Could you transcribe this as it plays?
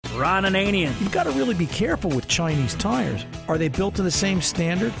Ron Ananian. You've got to really be careful with Chinese tires. Are they built to the same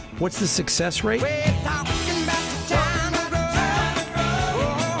standard? What's the success rate?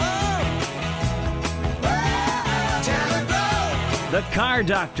 The Car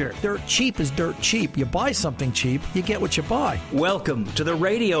Doctor. Dirt cheap is dirt cheap. You buy something cheap, you get what you buy. Welcome to the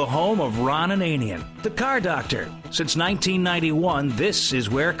radio home of Ron Ananian, the Car Doctor. Since 1991, this is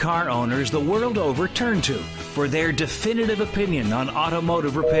where car owners the world over turn to for their definitive opinion on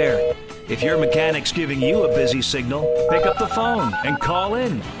automotive repair. If your mechanic's giving you a busy signal, pick up the phone and call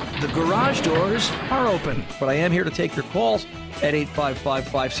in. The garage doors are open. But I am here to take your calls at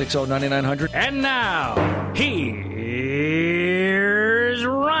 855-560-9900. And now, here's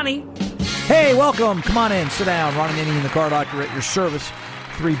Ronnie. Hey, welcome. Come on in. Sit down. Ron Ananian, the Car Doctor, at your service.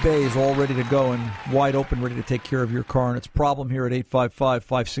 3 bays all ready to go and wide open, ready to take care of your car and its problem here at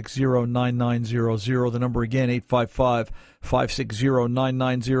 855-560-9900. The number again,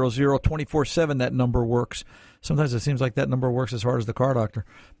 855-560-9900. 24/7 that number works. Sometimes it seems like that number works as hard as the Car Doctor.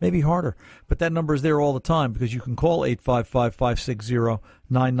 Maybe harder. But that number is there all the time because you can call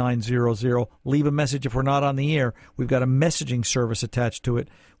 855-560-9900. Leave a message if we're not on the air. We've got a messaging service attached to it.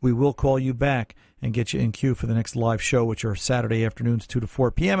 We will call you back and get you in queue for the next live show, which are Saturday afternoons, 2 to 4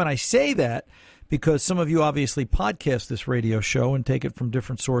 p.m. And I say that because some of you obviously podcast this radio show and take it from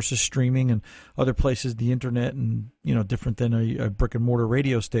different sources, streaming and other places, the internet, and, you know, different than a brick-and-mortar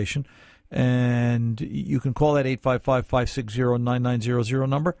radio station. And you can call that 855-560-9900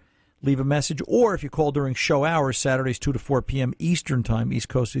 number, leave a message, or if you call during show hours, Saturdays 2 to 4 p.m. Eastern Time, East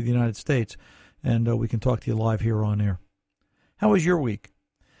Coast of the United States, and we can talk to you live here on air. How was your week?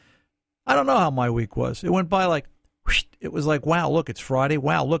 I don't know how my week was. It went by like, whoosh, it was like, wow, look, it's Friday.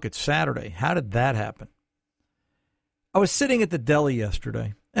 Wow, look, it's Saturday. How did that happen? I was sitting at the deli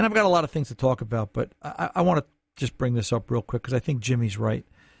yesterday, and I've got a lot of things to talk about, but I want to just bring this up real quick because I think Jimmy's right.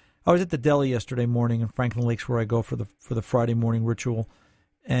 I was at the deli yesterday morning in Franklin Lakes where I go for the Friday morning ritual,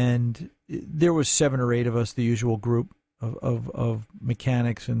 and there was 7 or 8 of us, the usual group of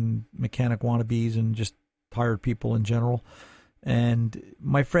mechanics and mechanic wannabes and just tired people in general. And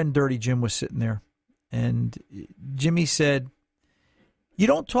my friend Dirty Jim was sitting there, and Jimmy said, "You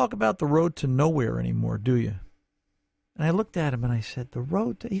don't talk about the road to nowhere anymore, do you?" And I looked at him and I said, "The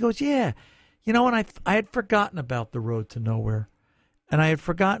road to..." He goes, "Yeah. You know, and I had forgotten about the road to nowhere. And I had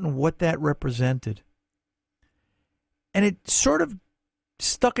forgotten what that represented. And it sort of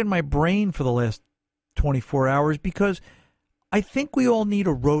stuck in my brain for the last 24 hours because I think we all need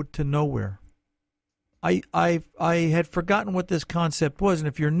a road to nowhere. I had forgotten what this concept was, and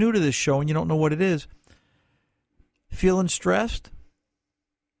if you're new to this show and you don't know what it is, feeling stressed,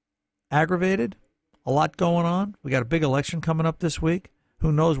 aggravated, a lot going on. We got a big election coming up this week.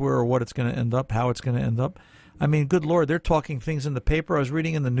 Who knows where or what it's going to end up, how it's going to end up. I mean, good Lord, they're talking things in the paper. I was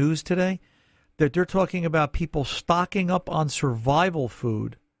reading in the news today that they're talking about people stocking up on survival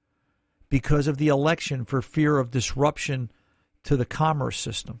food because of the election for fear of disruption to the commerce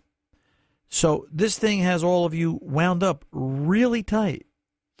system. So this thing has all of you wound up really tight.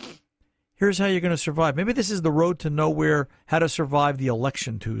 Here's how you're going to survive. Maybe this is the road to nowhere, how to survive the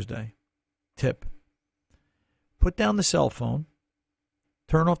election Tuesday tip. Put down the cell phone,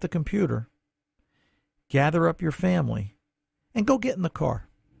 turn off the computer, gather up your family, and go get in the car.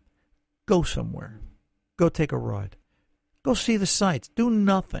 Go somewhere. Go take a ride. Go see the sights. Do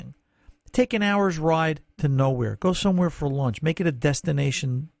nothing. Take an hour's ride to nowhere. Go somewhere for lunch. Make it a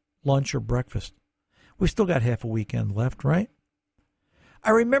destination lunch or breakfast. We've still got half a weekend left, right? I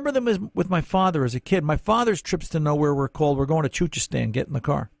remember them with my father as a kid. My father's trips to nowhere were called, "We're going to Chuchistan, get in the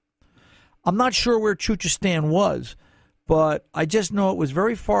car." I'm not sure where Chuchistan was, but I just know it was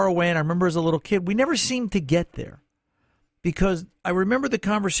very far away, and I remember as a little kid, we never seemed to get there. Because I remember the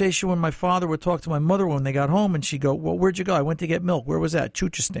conversation when my father would talk to my mother when they got home, and she'd go, "Well, where'd you go?" "I went to get milk." "Where was that?"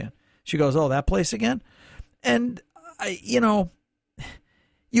 "Chuchistan." She goes, "Oh, that place again?" And,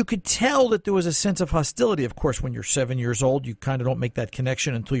 you could tell that there was a sense of hostility. Of course, when you're 7 years old, you kind of don't make that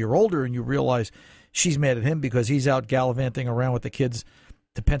connection until you're older and you realize she's mad at him because he's out gallivanting around with the kids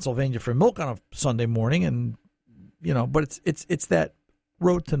to Pennsylvania for milk on a Sunday morning. And, but it's that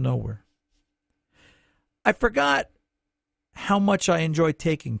road to nowhere. I forgot how much I enjoy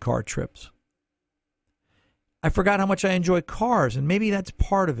taking car trips. I forgot how much I enjoy cars, and maybe that's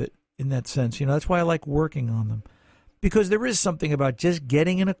part of it in that sense. That's why I like working on them. Because there is something about just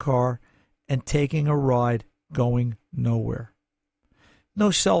getting in a car and taking a ride going nowhere.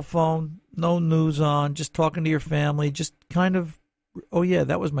 No cell phone, no news on, just talking to your family, just kind of, oh yeah,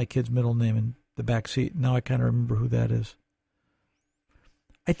 that was my kid's middle name in the back seat. Now I kind of remember who that is.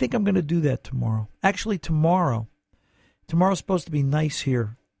 I think I'm going to do that tomorrow. Actually, tomorrow's supposed to be nice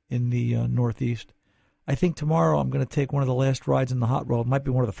here in the Northeast. I think tomorrow I'm going to take one of the last rides in the hot rod. It might be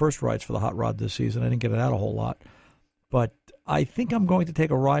one of the first rides for the hot rod this season. I didn't get it out a whole lot. But I think I'm going to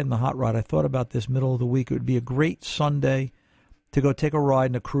take a ride in the hot rod. I thought about this middle of the week. It would be a great Sunday to go take a ride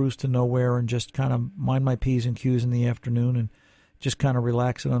and a cruise to nowhere and just kind of mind my P's and Q's in the afternoon and just kind of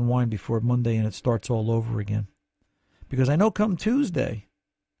relax and unwind before Monday and it starts all over again. Because I know come Tuesday,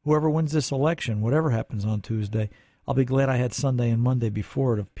 whoever wins this election, whatever happens on Tuesday, I'll be glad I had Sunday and Monday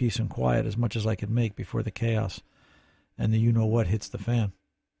before it of peace and quiet as much as I could make before the chaos and the you-know-what hits the fan.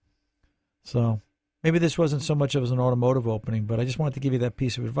 So maybe this wasn't so much of an automotive opening, but I just wanted to give you that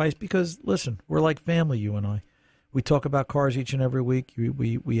piece of advice because, listen, we're like family, you and I. We talk about cars each and every week.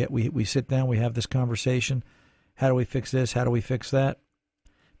 We sit down, we have this conversation. How do we fix this? How do we fix that?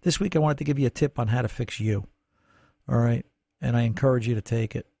 This week I wanted to give you a tip on how to fix you. All right? And I encourage you to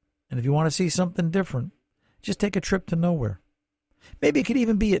take it. And if you want to see something different, just take a trip to nowhere. Maybe it could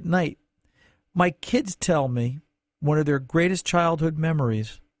even be at night. My kids tell me one of their greatest childhood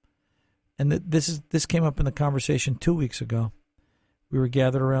memories, and this came up in the conversation 2 weeks ago. We were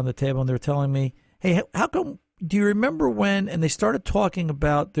gathered around the table, and they were telling me, hey, how come, do you remember when, and they started talking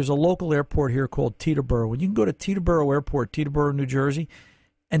about, there's a local airport here called Teterboro. When you can go to Teterboro Airport, Teterboro, New Jersey,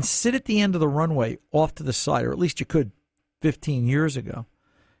 and sit at the end of the runway off to the side, or at least you could 15 years ago.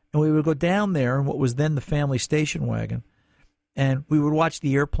 And we would go down there in what was then the family station wagon, and we would watch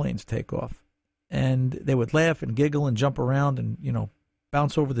the airplanes take off. And they would laugh and giggle and jump around and,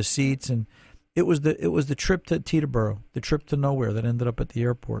 bounce over the seats. And it was the trip to Teterboro, the trip to nowhere that ended up at the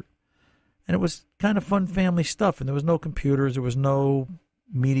airport. And it was kind of fun family stuff. And there was no computers. There was no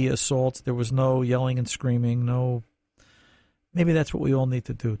media assaults. There was no yelling and screaming. No. Maybe that's what we all need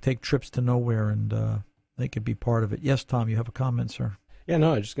to do, take trips to nowhere, and they could be part of it. Yes, Tom, you have a comment, sir. Yeah,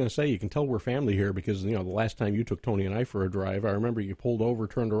 no, I was just going to say, you can tell we're family here because, the last time you took Tony and I for a drive, I remember you pulled over,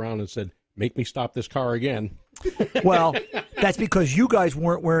 turned around, and said, make me stop this car again. Well, that's because you guys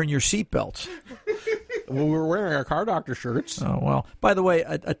weren't wearing your seatbelts. Well, we were wearing our car doctor shirts. Oh, well. By the way,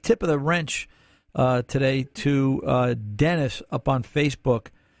 a tip of the wrench today to Dennis up on Facebook.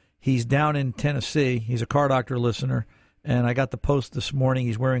 He's down in Tennessee. He's a car doctor listener. And I got the post this morning.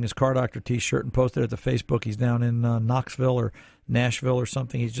 He's wearing his car doctor T-shirt and posted it to Facebook. He's down in Knoxville or Nashville or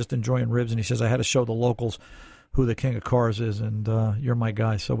something. He's just enjoying ribs. And he says, I had to show the locals who the king of cars is. And you're my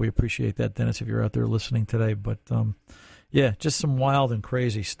guy. So we appreciate that, Dennis, if you're out there listening today. But, yeah, just some wild and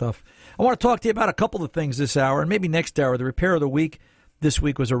crazy stuff. I want to talk to you about a couple of things this hour and maybe next hour. The repair of the week this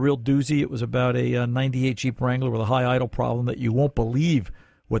week was a real doozy. It was about a 98 Jeep Wrangler with a high idle problem that you won't believe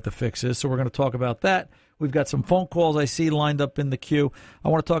what the fix is. So we're going to talk about that. We've got some phone calls I see lined up in the queue. I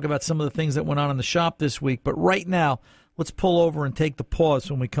want to talk about some of the things that went on in the shop this week. But right now, let's pull over and take the pause.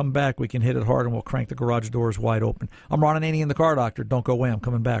 When we come back, we can hit it hard and we'll crank the garage doors wide open. I'm Ron Ananian, the Car Doctor. Don't go away. I'm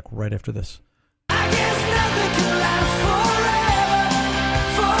coming back right after this. I guess nothing can last forever,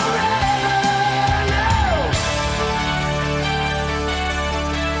 no.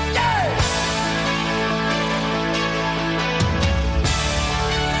 Yeah.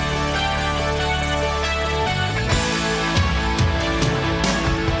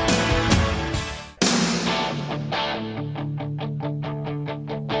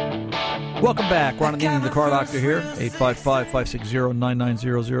 Welcome back. Ron Ananian, the Car Doctor here.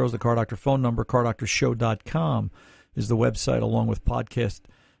 855-560-9900 is the Car Doctor phone number. CarDoctorShow.com is the website, along with podcasts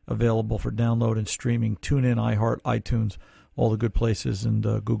available for download and streaming. TuneIn, iHeart, iTunes, all the good places, and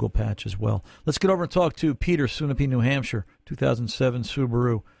Google Patch as well. Let's get over and talk to Peter, Sunapee, New Hampshire, 2007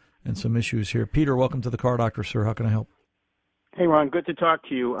 Subaru, and some issues here. Peter, welcome to the Car Doctor, sir. How can I help? Hey, Ron, good to talk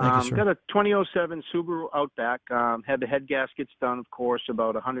to you. Thank you, sir. Got a 2007 Subaru Outback. Had the head gaskets done, of course,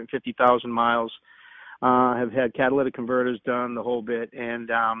 about 150,000 miles. Have had catalytic converters done, the whole bit. And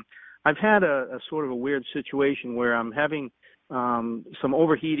I've had a sort of a weird situation where I'm having some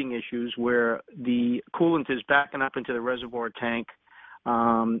overheating issues where the coolant is backing up into the reservoir tank.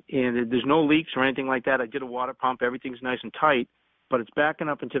 And there's no leaks or anything like that. I did a water pump. Everything's nice and tight. But it's backing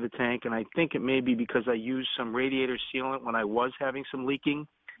up into the tank, and I think it may be because I used some radiator sealant when I was having some leaking.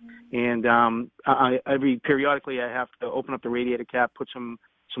 And periodically I have to open up the radiator cap, put some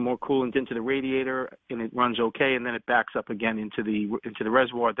more coolant into the radiator, and it runs okay, and then it backs up again into the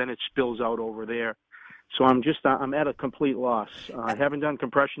reservoir. Then it spills out over there. So I'm at a complete loss. I haven't done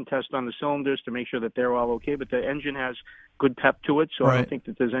compression tests on the cylinders to make sure that they're all okay, but the engine has good pep to it, so right. I don't think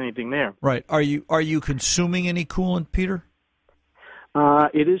that there's anything there. Right. Are you consuming any coolant, Peter?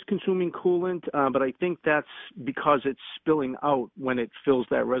 It is consuming coolant, but I think that's because it's spilling out when it fills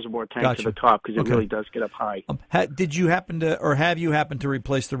that reservoir tank to the top, because it really does get up high. Did you happen to, or have you happened to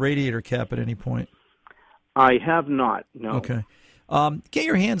replace the radiator cap at any point? I have not, no. Okay. Get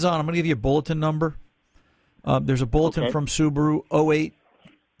your hands on. I'm going to give you a bulletin number. There's a bulletin from Subaru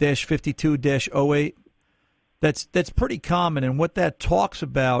 08-52-08. That's pretty common, and what that talks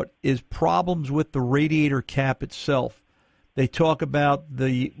about is problems with the radiator cap itself. They talk about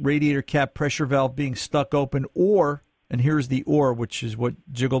the radiator cap pressure valve being stuck open, or, and here's the or, which is what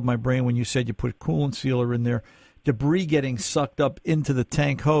jiggled my brain when you said you put coolant sealer in there, debris getting sucked up into the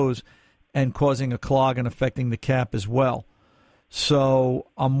tank hose and causing a clog and affecting the cap as well. So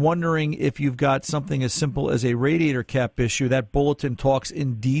I'm wondering if you've got something as simple as a radiator cap issue. That bulletin talks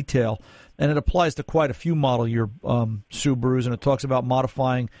in detail, and it applies to quite a few model year Subarus, and it talks about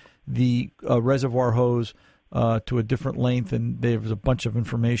modifying the reservoir hose to a different length, and there's a bunch of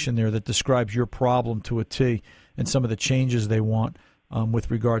information there that describes your problem to a T and some of the changes they want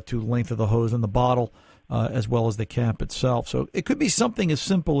with regard to length of the hose in the bottle as well as the cap itself. So it could be something as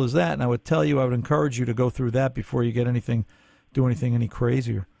simple as that, and I would encourage you to go through that before you get do anything any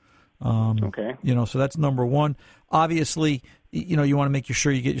crazier. Okay. So that's number one. Obviously, you want to make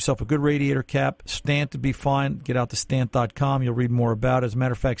sure you get yourself a good radiator cap. Stant would be fine. Get out to stant.com. You'll read more about it. As a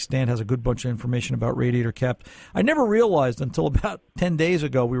matter of fact, Stant has a good bunch of information about radiator cap. I never realized until about 10 days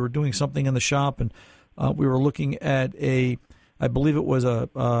ago we were doing something in the shop, and we were looking at I believe it was a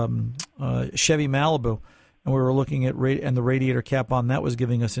Chevy Malibu, and we were looking at and the radiator cap on that was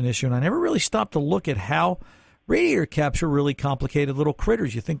giving us an issue. And I never really stopped to look at how radiator caps are really complicated little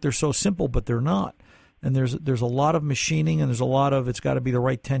critters. You think they're so simple, but they're not. And there's a lot of machining, and there's a lot of, it's got to be the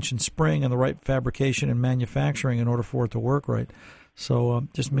right tension spring and the right fabrication and manufacturing in order for it to work right. So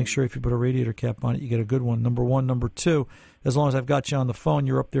just make sure if you put a radiator cap on it, you get a good one. Number one. Number two, as long as I've got you on the phone,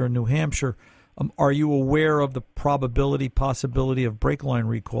 you're up there in New Hampshire. Are you aware of the possibility of brake line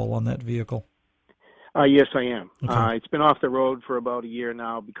recall on that vehicle? Yes, I am. Okay. It's been off the road for about a year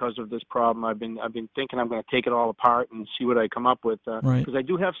now because of this problem. I've been thinking I'm going to take it all apart and see what I come up with. Right. Because I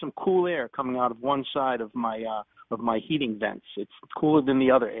do have some cool air coming out of one side of my heating vents. It's cooler than the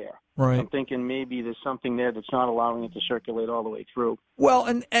other air. Right. I'm thinking maybe there's something there that's not allowing it to circulate all the way through. Well,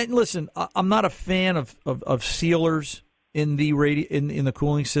 and listen, I'm not a fan of sealers in the in the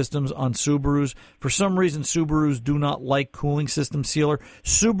cooling systems on Subarus. For some reason, Subarus do not like cooling system sealer.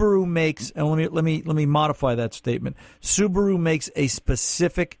 Subaru makes, and let me modify that statement. Subaru makes a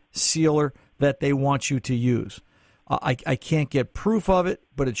specific sealer that they want you to use. I can't get proof of it,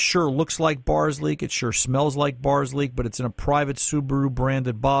 but it sure looks like Bars Leak. It sure smells like Bars Leak, but it's in a private Subaru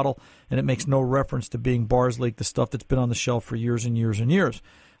branded bottle, and it makes no reference to being Bars Leak, the stuff that's been on the shelf for years and years and years.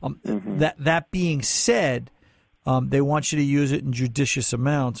 That being said, they want you to use it in judicious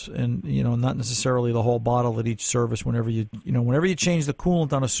amounts, and not necessarily the whole bottle at each service. Whenever you change the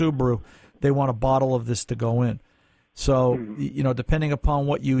coolant on a Subaru, they want a bottle of this to go in. So depending upon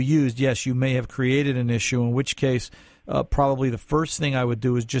what you used, yes, you may have created an issue. In which case, probably the first thing I would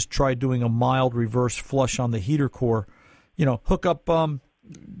do is just try doing a mild reverse flush on the heater core. Hook up.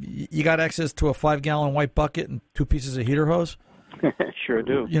 You got access to a 5-gallon white bucket and 2 pieces of heater hose. Sure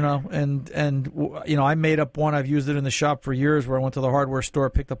do. I made up one. I've used it in the shop for years, where I went to the hardware store,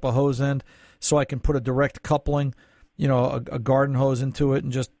 picked up a hose end, so I can put a direct coupling, a garden hose into it,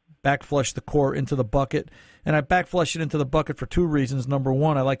 and just back flush the core into the bucket. And I back flush it into the bucket for 2 reasons. Number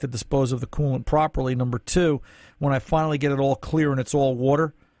one, I like to dispose of the coolant properly. Number two, when I finally get it all clear and it's all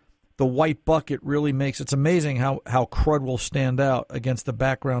water, the white bucket really makes, it's amazing how crud will stand out against the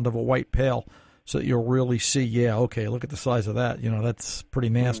background of a white pail. So that you'll really see, okay, look at the size of that. That's pretty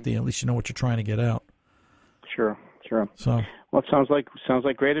nasty. At least you know what you're trying to get out. Sure. So, well, it sounds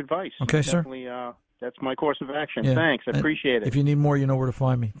like great advice. Okay, sir. Definitely, that's my course of action. Yeah. Thanks. I appreciate it. If you need more, you know where to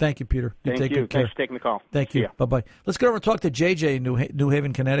find me. Thank you, Peter. Thank take you. Good care. Thanks for taking the call. Thank you. Bye-bye. Let's go over and talk to JJ in New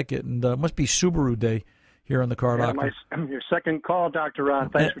Haven, Connecticut. And it must be Subaru Day here on the Car Doctor. Your second call, Dr.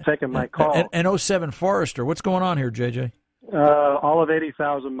 Ron. Thanks for taking my call. And 07 Forester. What's going on here, JJ? All of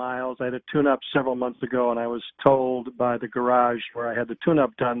 80,000 miles. I had a tune-up several months ago, and I was told by the garage where I had the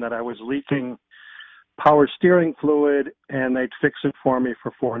tune-up done that I was leaking power steering fluid, and they'd fix it for me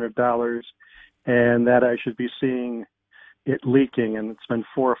for $400, and that I should be seeing it leaking. And it's been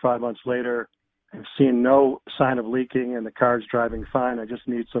 4 or 5 months later. I've seen no sign of leaking, and the car's driving fine. I just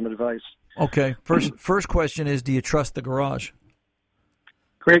need some advice. Okay. First question is, do you trust the garage?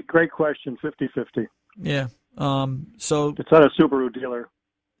 Great question. 50-50. Yeah. So it's not a Subaru dealer.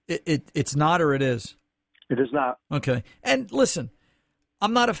 It's not, or it is? It is not. Okay. And listen,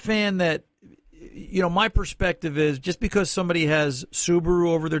 I'm not a fan that, my perspective is just because somebody has Subaru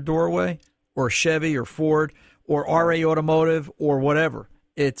over their doorway, or Chevy or Ford or RA Automotive or whatever,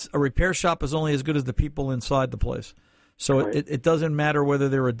 it's a repair shop is only as good as the people inside the place. So Right. it doesn't matter whether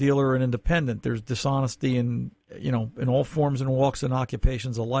they're a dealer or an independent. There's dishonesty in all forms and walks and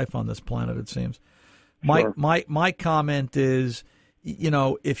occupations of life on this planet, it seems. Sure. My comment is,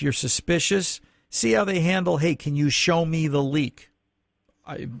 if you're suspicious, see how they handle, hey, can you show me the leak?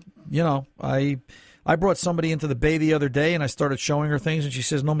 I brought somebody into the bay the other day, and I started showing her things, and she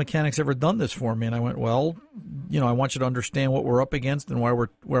says, no mechanic's ever done this for me. And I went, well, I want you to understand what we're up against and why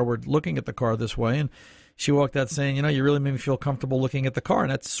we're looking at the car this way. And she walked out saying, you really made me feel comfortable looking at the car.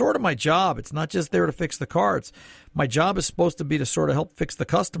 And that's sort of my job. It's not just there to fix the car. My job is supposed to be to sort of help fix the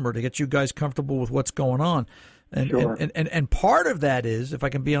customer, to get you guys comfortable with what's going on. And, Sure. and part of that is, if I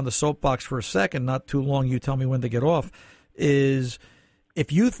can be on the soapbox for a second, not too long, you tell me when to get off, is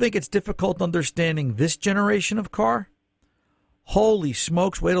if you think it's difficult understanding this generation of car, holy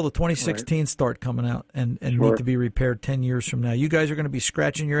smokes, wait till the 2016 start coming out and Sure. need to be repaired 10 years from now. You guys are going to be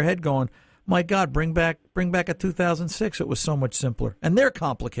scratching your head going, my God, bring back a 2006. It was so much simpler. And they're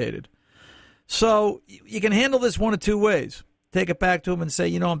complicated. So you can handle this one of two ways. Take it back to them and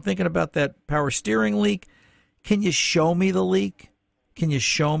say, I'm thinking about that power steering leak. Can you show me the leak? Can you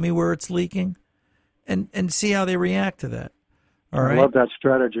show me where it's leaking? And see how they react to that. All right. I love that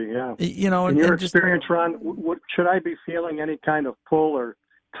strategy, yeah. In your just, experience, Ron, should I be feeling any kind of pull or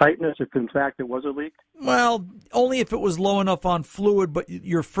tightness if, in fact, it was a leak? well, only if it was low enough on fluid, but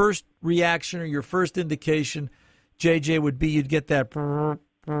your first reaction or your first indication, JJ, would be you'd get that,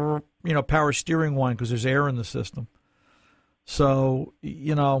 power steering whine because there's air in the system. So,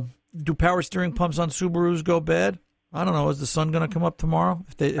 do power steering pumps on Subarus go bad? I don't know. Is the sun going to come up tomorrow?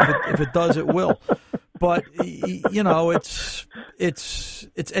 If it does, it will. But it's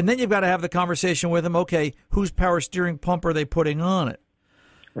and then you've got to have the conversation with them. Okay, whose power steering pump are they putting on it?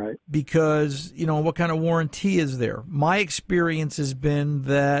 Right. Because what kind of warranty is there? My experience has been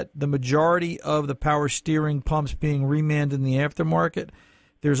that the majority of the power steering pumps being remanned in the aftermarket,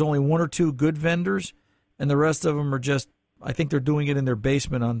 there's only one or two good vendors, and the rest of them are just. I think they're doing it in their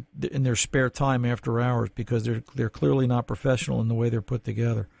basement in their spare time after hours because they're clearly not professional in the way they're put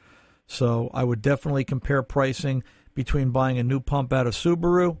together. So I would definitely compare pricing between buying a new pump out of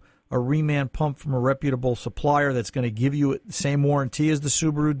Subaru, a reman pump from a reputable supplier that's going to give you the same warranty as the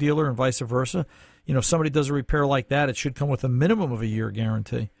Subaru dealer and vice versa. If somebody does a repair like that, it should come with a minimum of a year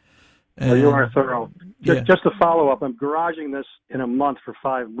guarantee. Well, you are thorough. Yeah. Just to follow up, I'm garaging this in a month for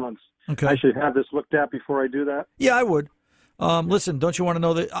 5 months. Okay. I should have this looked at before I do that? Yeah, I would. Listen, don't you want to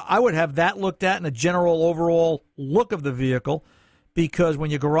know that I would have that looked at and a general overall look of the vehicle, because when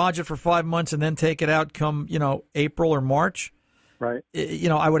you garage it for 5 months and then take it out come, April or March, right?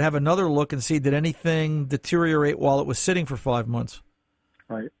 I would have another look and see did anything deteriorate while it was sitting for 5 months.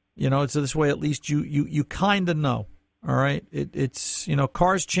 Right. So this way at least you kind of know. All right. It's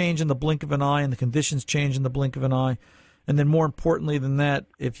cars change in the blink of an eye and the conditions change in the blink of an eye. And then more importantly than that,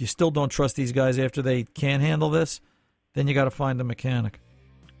 if you still don't trust these guys after they can handle this, then you got to find a mechanic.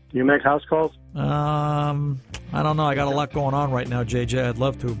 Do you make house calls? I don't know. I got a lot going on right now, JJ. I'd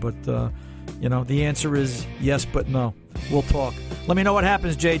love to, but the answer is yes, but no. We'll talk. Let me know what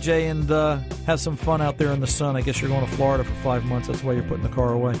happens, JJ, and have some fun out there in the sun. I guess you're going to Florida for 5 months. That's why you're putting the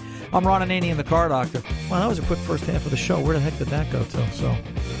car away. I'm Ron Ananian, the Car Doctor. Well, that was a quick first half of the show. Where the heck did that go to? So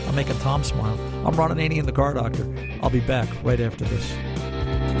I'm making Tom smile. I'm Ron Ananian, the Car Doctor. I'll be back right after this.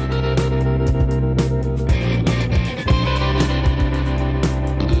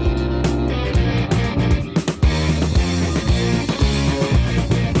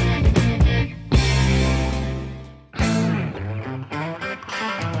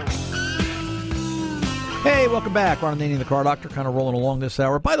 Hey, welcome back. Ron Ananian, the Car Doctor, kind of rolling along this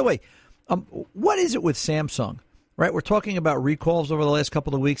hour. By the way, what is it with Samsung? Right, we're talking about recalls over the last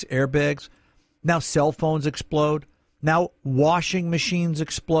couple of weeks, airbags. Now cell phones explode. Now washing machines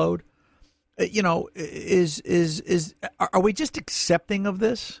explode. Are we just accepting of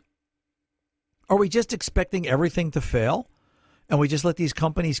this? Are we just expecting everything to fail? And we just let these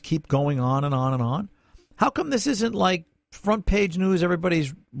companies keep going on and on and on? How come this isn't like front page news?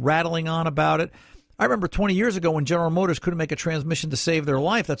 Everybody's rattling on about it. I remember 20 years ago when General Motors couldn't make a transmission to save their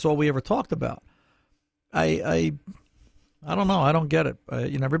life. That's all we ever talked about. I don't know. I don't get it.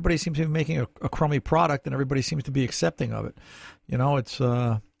 Everybody seems to be making a crummy product, and everybody seems to be accepting of it. It's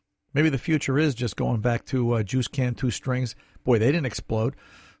maybe the future is just going back to juice can, two strings. Boy, they didn't explode.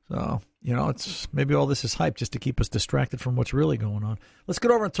 So, it's maybe all this is hype just to keep us distracted from what's really going on. Let's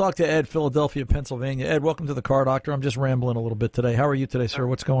get over and talk to Ed, Philadelphia, Pennsylvania. Ed, welcome to the Car Doctor. I'm just rambling a little bit today. How are you today, sir?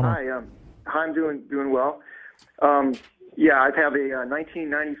 What's going on? Hi, I'm doing well. I have a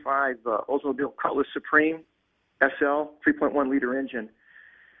 1995 Oldsmobile Cutlass Supreme SL 3.1 liter engine,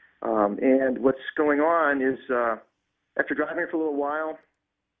 and what's going on is after driving for a little while,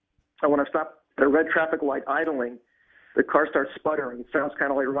 when I stop at a red traffic light idling, the car starts sputtering. It sounds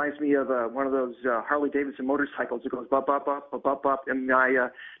kind of like, reminds me of one of those Harley Davidson motorcycles. It goes bop, bop, bop, bop, bop, bop, and my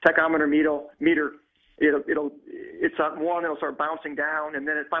tachometer meter, it's on one, it'll start bouncing down, and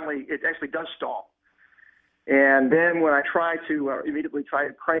then it actually does stall. And then when I try to immediately try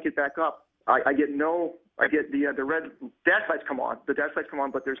to crank it back up, I get the red dash lights come on. The dash lights come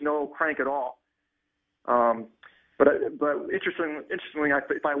on, but there's no crank at all. But interestingly,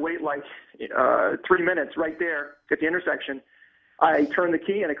 if I wait like 3 minutes right there at the intersection, I turn the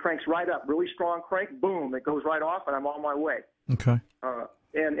key and it cranks right up. Really strong crank, boom, it goes right off, and I'm on my way. Okay.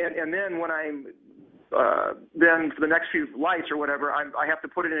 And then when I'm then for the next few lights or whatever, I have to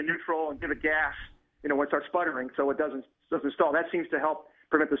put it in neutral and give it gas. When it starts sputtering, so it doesn't stall. That seems to help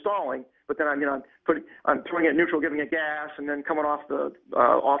prevent the stalling. But then I'm throwing it in neutral, giving it gas, and then coming off the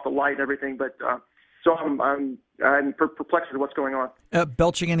light and everything. But so I'm perplexed with what's going on.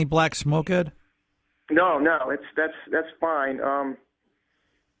 Belching any black smoke, Ed? No, that's fine.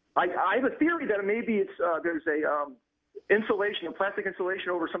 I have a theory that maybe there's a plastic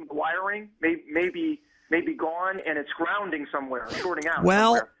insulation over some of the wiring, maybe gone, and it's grounding somewhere, shorting out.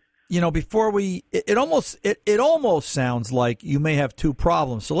 Well. Somewhere. Before it almost sounds like you may have two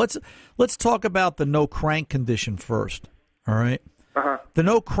problems. So let's talk about the no crank condition first. All right. Uh-huh. The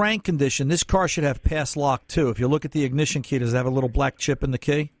no crank condition. This car should have pass lock too. If you look at the ignition key, does it have a little black chip in the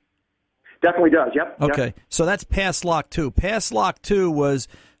key? Definitely does. Yep. Okay. Yep. So that's pass lock 2. Pass lock 2 was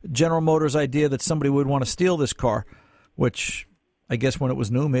General Motors' idea that somebody would want to steal this car, which I guess when it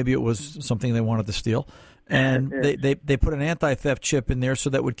was new, maybe it was something they wanted to steal. And they put an anti-theft chip in there so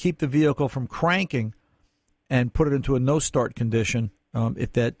that would keep the vehicle from cranking and put it into a no-start condition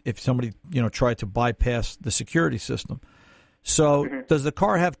if somebody tried to bypass the security system. So does the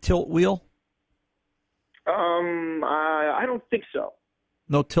car have tilt wheel? I don't think so.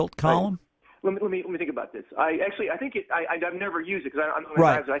 No tilt column? Let me think about this. I think I've never used it because I'm not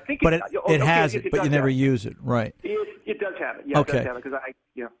right. I think but it has it, but you never use it. Right. It does have it. Yeah, okay. It does have it because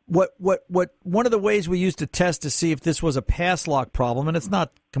What one of the ways we used to test to see if this was a pass lock problem, and it's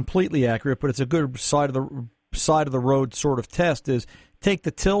not completely accurate, but it's a good side of the road sort of test, is take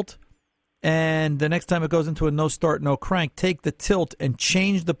the tilt, and the next time it goes into a no start, no crank, take the tilt and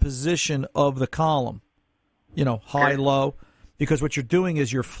change the position of the column. High, low. Because what you're doing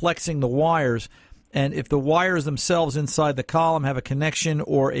is you're flexing the wires, and if the wires themselves inside the column have a connection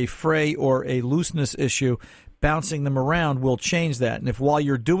or a fray or a looseness issue, bouncing them around will change that. And if while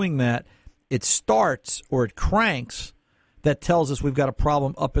you're doing that, it starts or it cranks, that tells us we've got a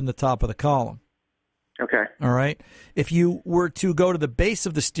problem up in the top of the column. Okay. All right. If you were to go to the base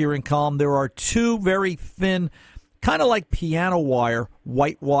of the steering column, there are two very thin, kind of like piano wire,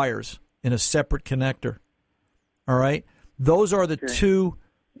 white wires in a separate connector. All right. Those are the two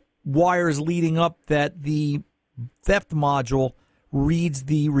wires leading up that the theft module reads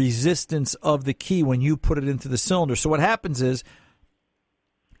the resistance of the key when you put it into the cylinder. So what happens is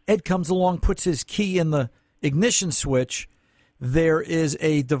Ed comes along, puts his key in the ignition switch. There is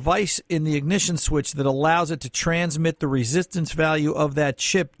a device in the ignition switch that allows it to transmit the resistance value of that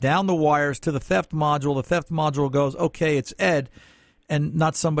chip down the wires to the theft module. The theft module goes, okay, it's Ed, and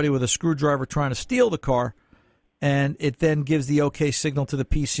not somebody with a screwdriver trying to steal the car. And it then gives the okay signal to the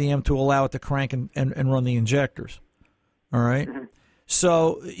PCM to allow it to crank and run the injectors. All right? Mm-hmm.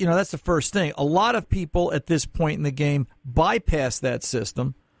 So, that's the first thing. A lot of people at this point in the game bypass that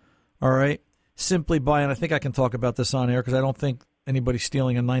system, all right, simply by, and I think I can talk about this on air because I don't think anybody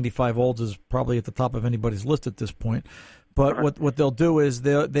stealing a 95 Olds is probably at the top of anybody's list at this point. But what they'll do is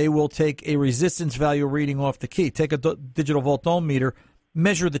they will take a resistance value reading off the key, take a digital volt ohm meter,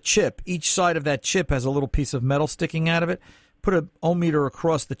 measure the chip. Each side of that chip has a little piece of metal sticking out of it. Put an ohm meter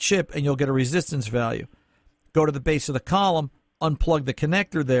across the chip, and you'll get a resistance value. Go to the base of the column, unplug the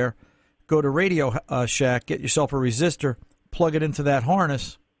connector there, go to Radio Shack, get yourself a resistor, plug it into that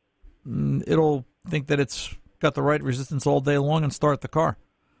harness. It'll think that it's got the right resistance all day long and start the car.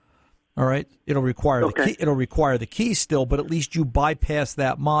 All right? It'll require the key. It'll require the key still, but at least you bypass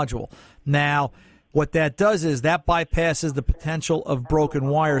that module. Now, what that does is that bypasses the potential of broken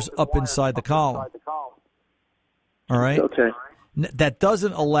wires up inside the column. All right? Okay. That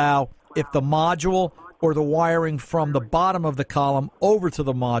doesn't allow if the module or the wiring from the bottom of the column over to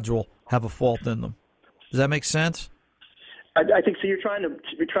the module have a fault in them. Does that make sense? I think so. You're trying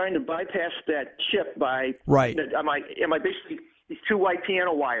to bypass that chip by right. Am I basically these two white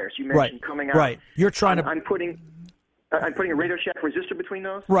piano wires you mentioned coming out? Right. You're trying I'm putting. I'm putting a Radio Shack resistor between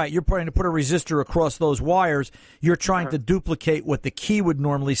those? Right, you're trying to put a resistor across those wires. You're trying to duplicate what the key would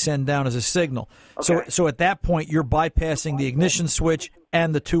normally send down as a signal. Okay. So at that point, you're bypassing the ignition switch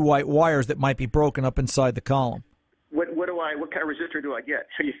and the two white wires that might be broken up inside the column. What kind of resistor do I get?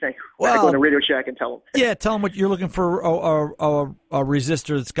 So you think? Well, I go to Radio Shack and tell them. Yeah, tell them what you're looking for. A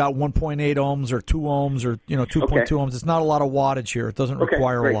resistor that's got 1.8 ohms or 2 ohms or 2.2 ohms. It's not a lot of wattage here. It doesn't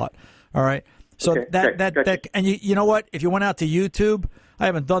require a lot. All right. So that and you know what? If you went out to YouTube, I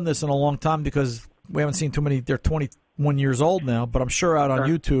haven't done this in a long time because we haven't seen too many. They're 21 years old now, but I'm sure out on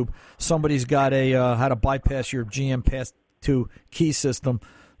YouTube somebody's got a how to bypass your GM Pass 2 key system.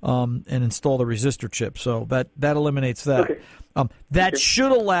 And install the resistor chip. So that eliminates that. Okay. That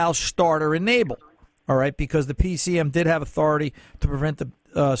should allow starter enable, all right, because the PCM did have authority to prevent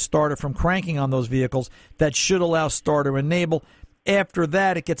the starter from cranking on those vehicles. That should allow starter enable. After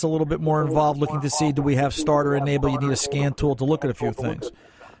that, it gets a little bit more involved looking to see, do we have starter enable? You need a scan tool to look at a few things.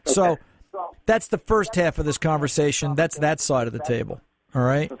 So that's the first half of this conversation. That's that side of the table, all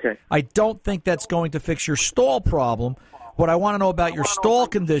right? Okay. I don't think that's going to fix your stall problem. What I want to know about your stall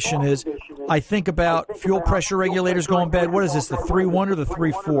condition is I think about fuel pressure regulators going bad. What is this, the 3.1 or the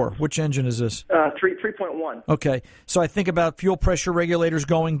 3.4? Which engine is this? 3.1. Okay. So I think about fuel pressure regulators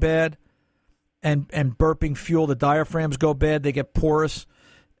going bad and burping fuel. The diaphragms go bad. They get porous.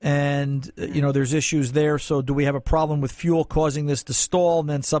 And, there's issues there. So do we have a problem with fuel causing this to stall? And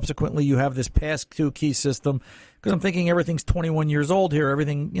then subsequently you have this Pass-2 key system. Because I'm thinking everything's 21 years old here.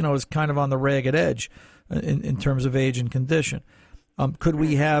 Everything, is kind of on the ragged edge in terms of age and condition. Could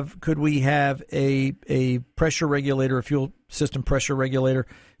we have a pressure regulator, a fuel system pressure regulator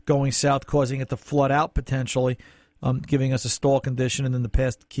going south, causing it to flood out potentially, giving us a stall condition, and then the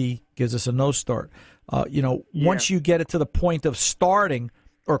pass key gives us a no start? Once you get it to the point of starting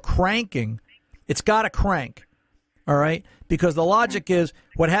or cranking, it's got to crank. All right? Because the logic is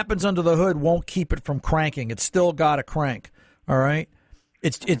what happens under the hood won't keep it from cranking. It's still got to crank. All right?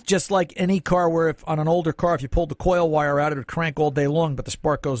 It's just like any car where if on an older car, if you pulled the coil wire out, it would crank all day long, but the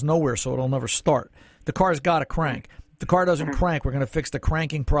spark goes nowhere, so it'll never start. The car's got to crank. If the car doesn't crank, we're going to fix the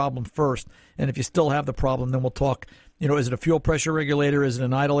cranking problem first. And if you still have the problem, then we'll talk, is it a fuel pressure regulator? Is it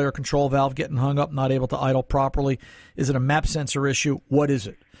an idle air control valve getting hung up, not able to idle properly? Is it a map sensor issue? What is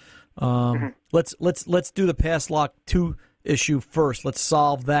it? Let's do the Pass Lock 2 issue first. Let's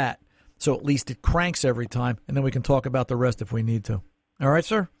solve that so at least it cranks every time, and then we can talk about the rest if we need to. All right,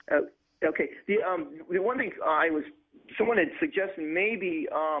 sir? Okay. The one thing someone had suggested maybe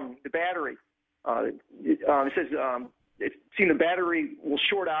the battery. It says it seems the battery will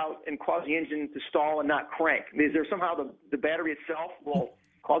short out and cause the engine to stall and not crank. I mean, is there somehow the battery itself will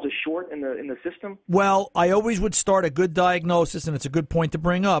cause a short in the system? Well, I always would start a good diagnosis, and it's a good point to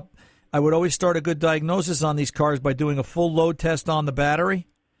bring up. I would always start a good diagnosis on these cars by doing a full load test on the battery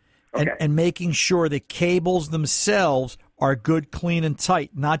and making sure the cables themselves are good, clean, and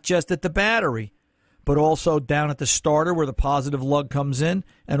tight, not just at the battery, but also down at the starter where the positive lug comes in,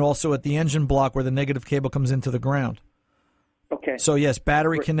 and also at the engine block where the negative cable comes into the ground. Okay. So, yes,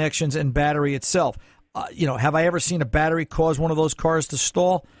 battery connections and battery itself. Have I ever seen a battery cause one of those cars to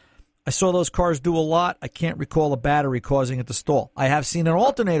stall? I saw those cars do a lot. I can't recall a battery causing it to stall. I have seen an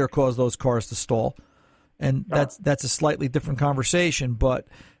alternator cause those cars to stall, and that's a slightly different conversation, but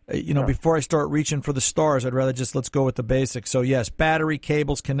before I start reaching for the stars, I'd rather let's go with the basics. So, yes, battery,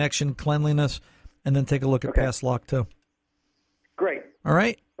 cables, connection, cleanliness, and then take a look at Pass Lock 2. Great. All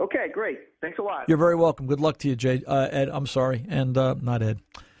right? Okay, great. Thanks a lot. You're very welcome. Good luck to you, Ed. I'm sorry. And not Ed.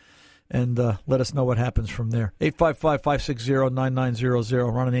 And let us know what happens from there.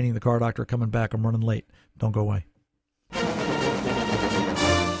 855-560-9900. Ron Ananian, the Car Doctor, coming back. I'm running late. Don't go away.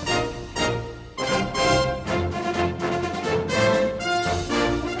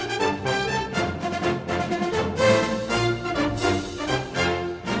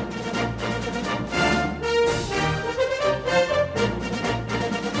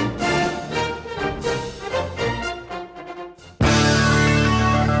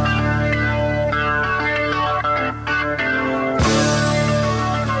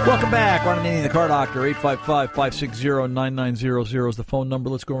 Welcome back. Ron Ananian, the Car Doctor. 855-560-9900 is the phone number.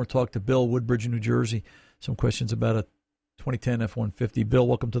 Let's go over and talk to Bill, Woodbridge, New Jersey. Some questions about a 2010 F-150. Bill,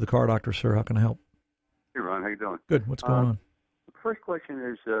 welcome to the Car Doctor, sir. How can I help? Hey, Ron. How you doing? Good. What's going on? The first question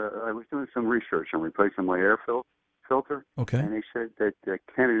is, I was doing some research on replacing my air filter. Okay. And they said that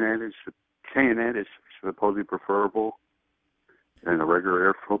K&N is supposedly preferable than a regular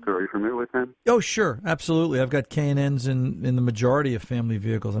air filter. Are you familiar with them? Oh, sure. Absolutely. I've got K&Ns in the majority of family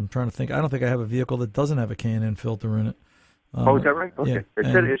vehicles. I'm trying to think. I don't think I have a vehicle that doesn't have a K&N filter in it. Is that right? Okay. Yeah, It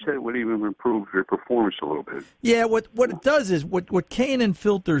said it would even improve your performance a little bit. Yeah, what it does is what K&N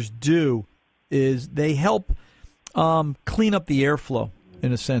filters do is they help clean up the airflow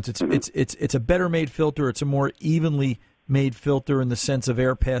in a sense. It's a better made filter. It's a more evenly made filter in the sense of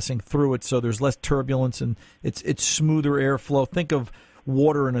air passing through it, so there's less turbulence and it's smoother airflow. Think of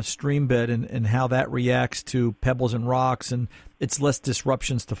water in a stream bed and how that reacts to pebbles and rocks, and it's less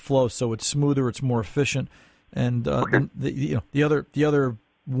disruptions to flow, so it's smoother, it's more efficient. And the other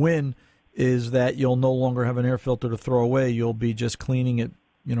win is that you'll no longer have an air filter to throw away. You'll be just cleaning it,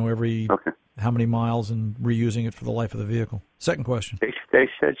 every how many miles and reusing it for the life of the vehicle. Second question. They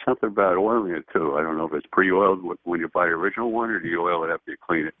said something about oiling it too. I don't know if it's pre-oiled when you buy the original one, or do you oil it after you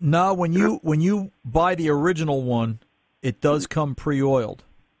clean it? No, when you buy the original one, it does come pre-oiled.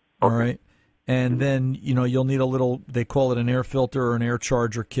 All right. And then, you'll need a little, they call it an air filter or an air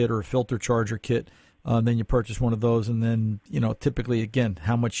charger kit or a filter charger kit. Then you purchase one of those, and then, typically, again,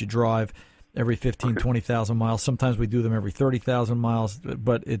 how much you drive every 15, 20,000 miles. Sometimes we do them every 30,000 miles,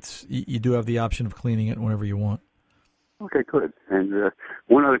 but you do have the option of cleaning it whenever you want. Okay, good. And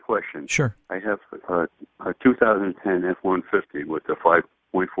one other question. Sure. I have a 2010 F-150 with a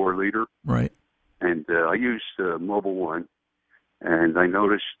 5.4 liter. Right. And I used Mobil 1, and I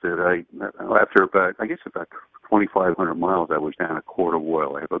noticed that after about 2,500 miles, I was down a quart of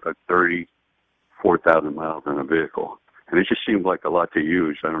oil. I have about 34,000 miles on a vehicle. And it just seemed like a lot to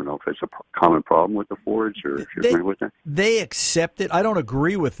use. I don't know if it's a common problem with the Fords or if you agree with that. They accept it. I don't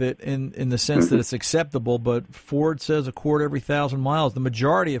agree with it in the sense that it's acceptable, but Ford says a quart every 1,000 miles. The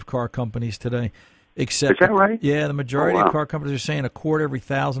majority of car companies today accept it. Is that right? Yeah, the majority of car companies are saying a quart every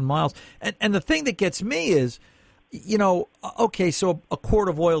 1,000 miles. And the thing that gets me is, okay, so a quart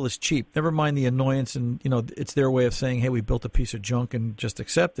of oil is cheap. Never mind the annoyance and, it's their way of saying, hey, we built a piece of junk and just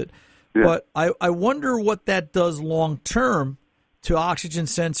accept it. Yeah. But I wonder what that does long term to oxygen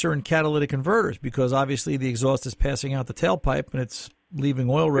sensor and catalytic converters, because obviously the exhaust is passing out the tailpipe and it's leaving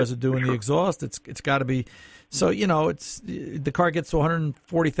oil residue in the exhaust. It's got to be so. It's the car gets to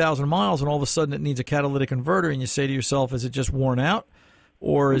 140,000 miles and all of a sudden it needs a catalytic converter, and you say to yourself, is it just worn out,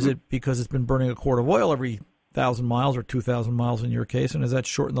 or is it because it's been burning a quart of oil every 1,000 miles or 2,000 miles in your case, and does that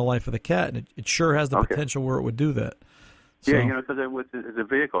shorten the life of the cat? And it sure has the potential where it would do that. So, yeah, because with the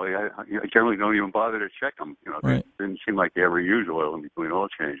vehicle, I generally don't even bother to check them. It didn't seem like they ever use oil in between oil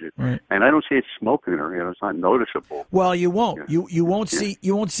changes, and I don't see it smoking or it's not noticeable. Well, you won't. You won't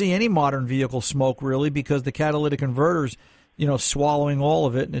see any modern vehicle smoke really, because the catalytic converters, swallowing all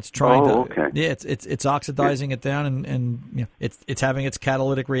of it, and it's trying it's oxidizing it down, and it's having its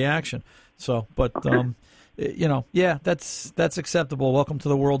catalytic reaction. So, but that's acceptable. Welcome to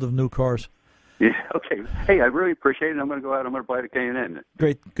the world of new cars. Yeah, okay. Hey, I really appreciate it. I'm going to go out. I'm going to buy the K&N.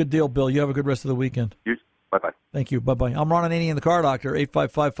 Great. Good deal, Bill. You have a good rest of the weekend. Bye-bye. Thank you. Bye-bye. I'm Ron Ananian, the Car Doctor,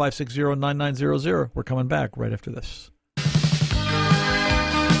 855-560-9900. We're coming back right after this.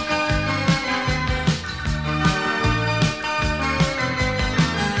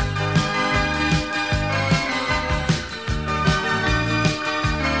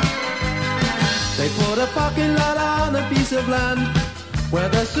 They put a parking lot on a piece of land where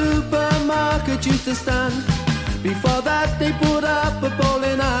the supermarket used to stand. Before that they put up a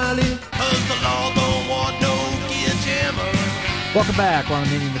bowling alley, 'cause the law don't want no gear jammer. Welcome back. Ron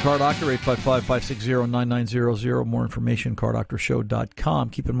Ananian, the Car Doctor, 855-560-9900. More information, cardoctorshow.com.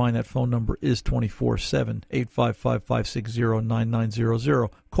 Keep in mind that phone number is 24/7, 855-560-9900.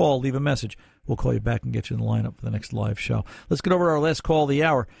 Call, leave a message. We'll call you back and get you in the lineup for the next live show. Let's get over to our last call of the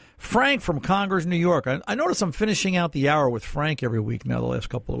hour. Frank from Congers, New York. I notice I'm finishing out the hour with Frank every week now the last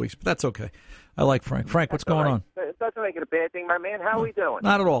couple of weeks, but that's okay. I like Frank. Frank, what's going on? It doesn't make it a bad thing, my man. How are we doing?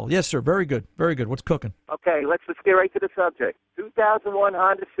 Not at all. Yes, sir. Very good. Very good. What's cooking? Okay, let's get right to the subject. 2001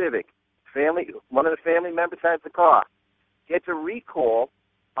 Honda Civic. One of the family members has the car. Gets a recall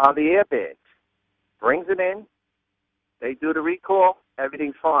on the airbags. Brings it in. They do the recall.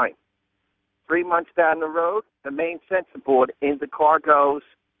 Everything's fine. 3 months down the road, the main sensor board in the car goes,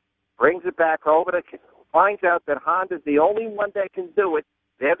 brings it back over, finds out that Honda's the only one that can do it.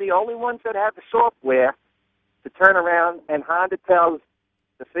 They're the only ones that have the software to turn around, and Honda tells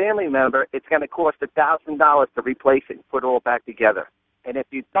the family member it's going to cost $1,000 to replace it and put it all back together. And if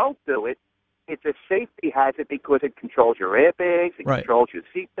you don't do it, it's a safety hazard because it controls your airbags, it controls your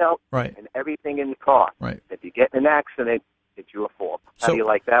seatbelt, and everything in the car. Right. If you get in an accident, it's your fault. How do you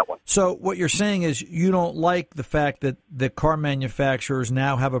like that one? So what you're saying is you don't like the fact that the car manufacturers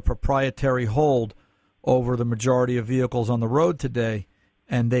now have a proprietary hold over the majority of vehicles on the road today,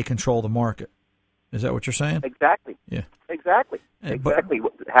 and they control the market. Is that what you're saying? Exactly. Yeah. Exactly.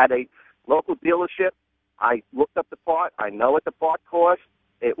 Had a local dealership I looked up the part. I know what the part cost.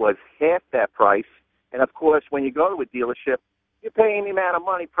 It was half that price. And, of course, when you go to a dealership, you're paying the amount of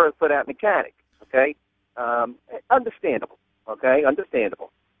money for that mechanic, okay? Understandable, okay?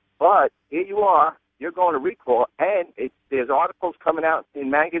 Understandable. But here you are. You're going to recall, and there's articles coming out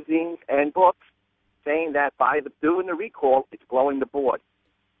in magazines and books saying that by doing the recall, it's blowing the board.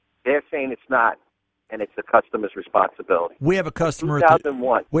 They're saying it's not, and it's the customer's responsibility. We have a customer.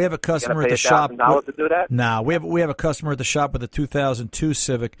 2001. We have a customer at the shop. $1,000 to do that? No, we have a customer at the shop with a 2002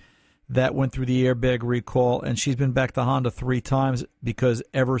 Civic that went through the airbag recall, and she's been back to Honda 3 times because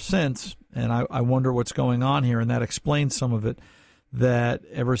ever since, and I wonder what's going on here, and that explains some of it. That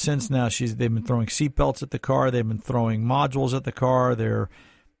ever since now, they've been throwing seatbelts at the car, they've been throwing modules at the car. It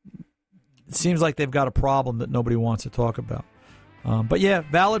seems like they've got a problem that nobody wants to talk about. But yeah,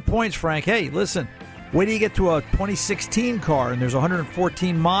 valid points, Frank. Hey, listen, wait till you get to a 2016 car and there's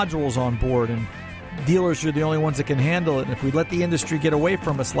 114 modules on board, and dealers are the only ones that can handle it. And if we let the industry get away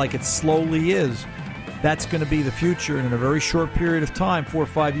from us like it slowly is, that's going to be the future. And in a very short period of time, 4 or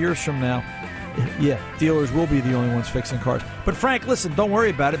 5 years from now, yeah, dealers will be the only ones fixing cars. But Frank, listen, don't worry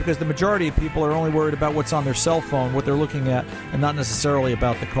about it, because the majority of people are only worried about what's on their cell phone, what they're looking at, and not necessarily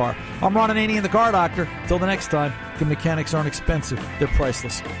about the car. I'm Ron Ananian, the Car Doctor. Till the next time, good mechanics aren't expensive. They're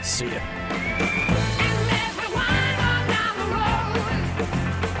priceless. See ya.